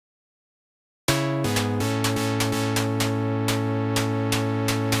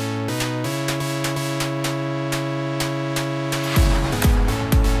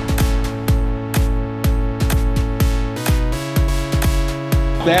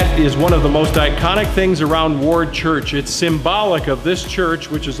That is one of the most iconic things around Ward Church. It's symbolic of this church,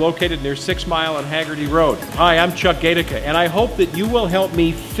 which is located near 6 Mile and Haggerty Road. Hi, I'm Chuck Gaidica, and I hope that you will help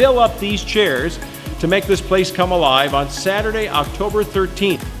me fill up these chairs to make this place come alive on Saturday, October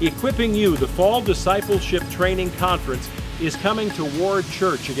 13th. Equipping You, the Fall Discipleship Training Conference, is coming to Ward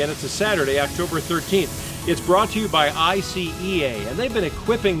Church. Again, it's a Saturday, October 13th. It's brought to you by ICEA, and they've been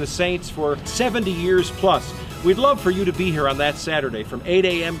equipping the saints for 70 years plus. We'd love for you to be here on that Saturday from 8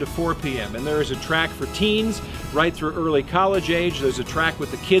 a.m. to 4 p.m. And there is a track for teens right through early college age. There's a track with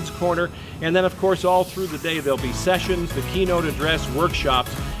the Kids Corner. And then, of course, all through the day, there'll be sessions, the keynote address,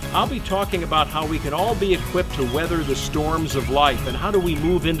 workshops. I'll be talking about how we can all be equipped to weather the storms of life and how do we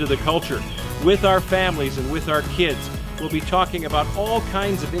move into the culture with our families and with our kids. We'll be talking about all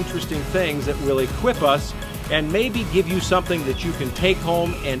kinds of interesting things that will equip us and maybe give you something that you can take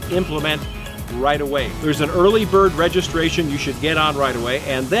home and implement right away. There's an early bird registration you should get on right away,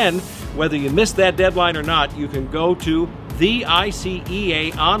 and then whether you miss that deadline or not, you can go to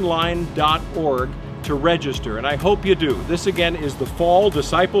theiceaonline.org to register, and I hope you do. This again is the Fall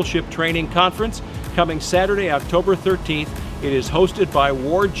Discipleship Training Conference coming Saturday, October 13th. It is hosted by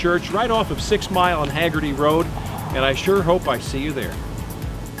Ward Church right off of 6 Mile and Haggerty Road, and I sure hope I see you there.